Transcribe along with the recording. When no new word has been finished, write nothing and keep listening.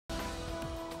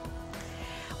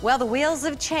Well, the wheels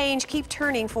of change keep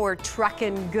turning for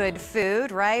Truckin Good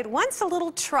Food, right? Once a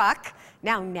little truck,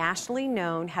 now nationally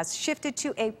known, has shifted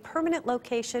to a permanent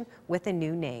location with a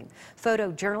new name.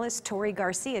 Photojournalist Tori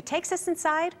Garcia takes us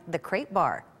inside the Crepe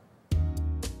Bar.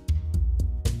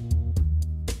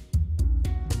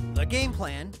 The game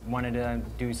plan: Wanted to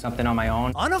do something on my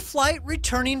own. on a flight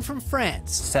returning from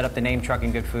France. Set up the name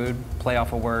Truckin Good Food, play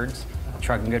off of words,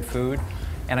 Truckin Good Food,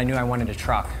 and I knew I wanted a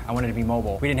truck. I wanted to be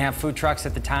mobile. We didn't have food trucks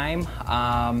at the time,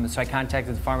 so I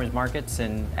contacted the farmers markets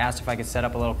and asked if I could set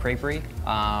up a little creperie,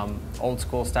 old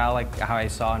school style like how I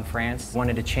saw in France.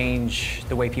 Wanted to change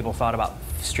the way people thought about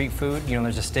street food. You know,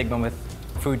 there's a stigma with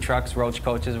food trucks, roach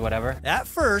coaches, whatever. At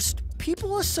first,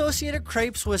 people associated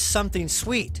crepes with something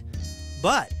sweet,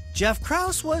 but Jeff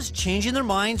Krause was changing their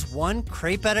minds one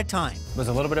crepe at a time. It was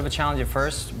a little bit of a challenge at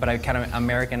first, but I kind of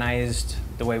Americanized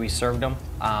the way we served them,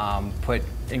 put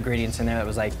ingredients in there that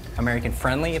was like American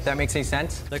friendly, if that makes any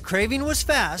sense. The craving was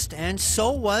fast, and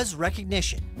so was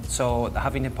recognition. So the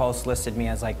Huffington Post listed me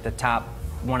as like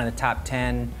one of the top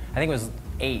 10, I think it was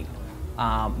 8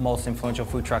 most influential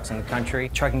food trucks in the country.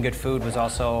 Truckin Good Food was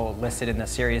also listed in the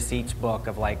Serious Eats book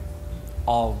of like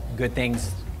all good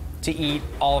things to eat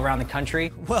all around the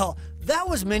country. Well, that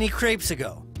was many crepes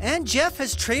ago, and Jeff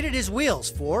has traded his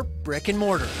wheels for brick and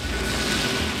mortar.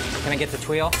 Can I get the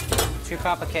tweel? 2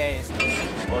 papaques.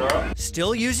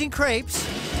 Still using crepes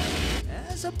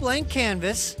as a blank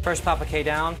canvas, First papaque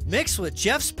down. mixed with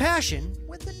Jeff's passion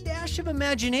with a dash of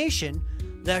imagination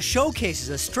that showcases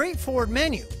a straightforward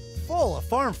menu full of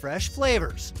farm-fresh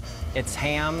flavors. It's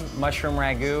ham, mushroom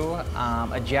ragu,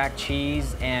 a jack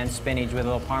cheese, and spinach with a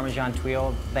little Parmesan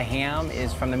tweel. The ham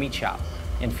is from the meat shop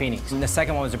in Phoenix. And the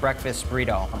second one was a breakfast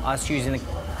burrito. Us using the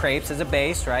crepes as a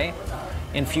base, right?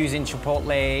 Infusing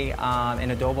chipotle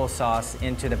and adobo sauce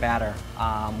into the batter.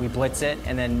 We blitz it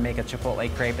and then make a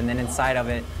chipotle crepe, and then inside of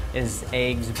it is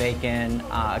eggs, bacon,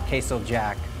 a queso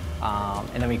jack.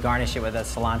 And then we garnish it with a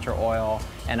cilantro oil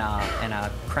and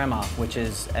a crema, which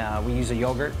is, we use a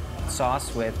yogurt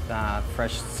sauce with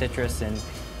fresh citrus and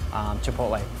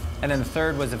chipotle. And then the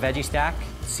third was a veggie stack,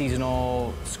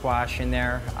 seasonal squash in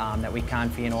there that we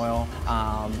confit in oil.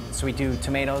 So we do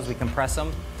tomatoes, we compress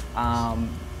them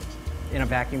in a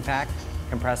vacuum pack,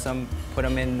 compress them, put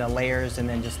them in the layers, and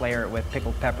then just layer it with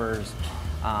pickled peppers.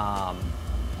 A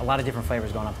lot of different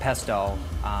flavors going on, pesto,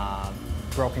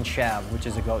 broken chev, which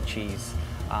is a goat cheese,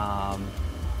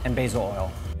 and basil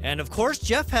oil. And of course,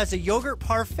 Jeff has a yogurt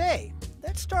parfait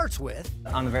that starts with,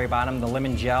 On the very bottom, the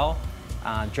lemon gel,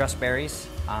 dressed berries.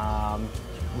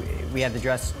 We have the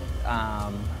dressed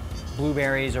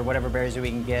blueberries or whatever berries that we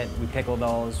can get. We pickle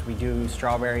those. We do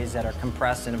strawberries that are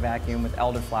compressed in a vacuum with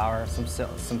elderflower,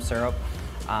 some syrup.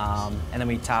 And then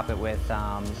we top it with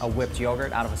a whipped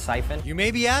yogurt out of a siphon. you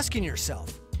may be asking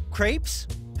yourself, crepes,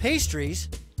 pastries,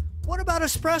 what about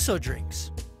espresso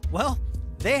drinks? Well,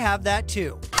 they have that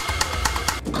too.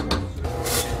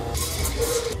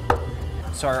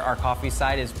 So our coffee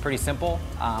side is pretty simple.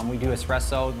 We do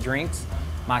espresso drinks,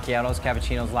 macchiatos,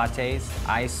 cappuccinos, lattes,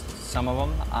 iced, some of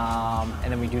them,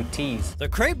 and then we do teas. The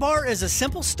Crepe Bar is a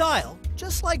simple style,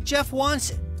 just like Jeff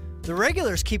wants it. The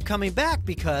regulars keep coming back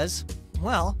because,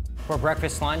 well, For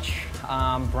breakfast, lunch,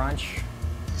 brunch,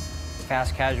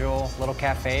 fast casual, little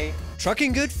cafe.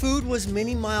 Truckin Good Food was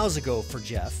many miles ago for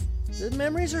Jeff. The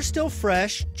memories are still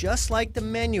fresh, just like the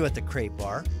menu at the Crepe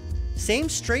Bar. Same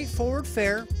straightforward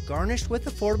fare, garnished with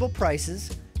affordable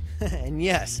prices. And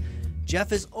yes,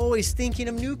 Jeff is always thinking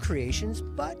of new creations,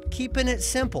 but keeping it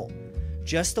simple,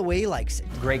 just the way he likes it.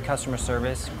 Great customer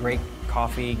service, great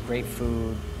coffee, great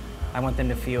food. I want them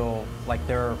to feel like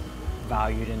they're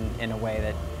valued in a way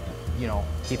that, you know,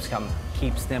 keeps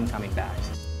them coming back.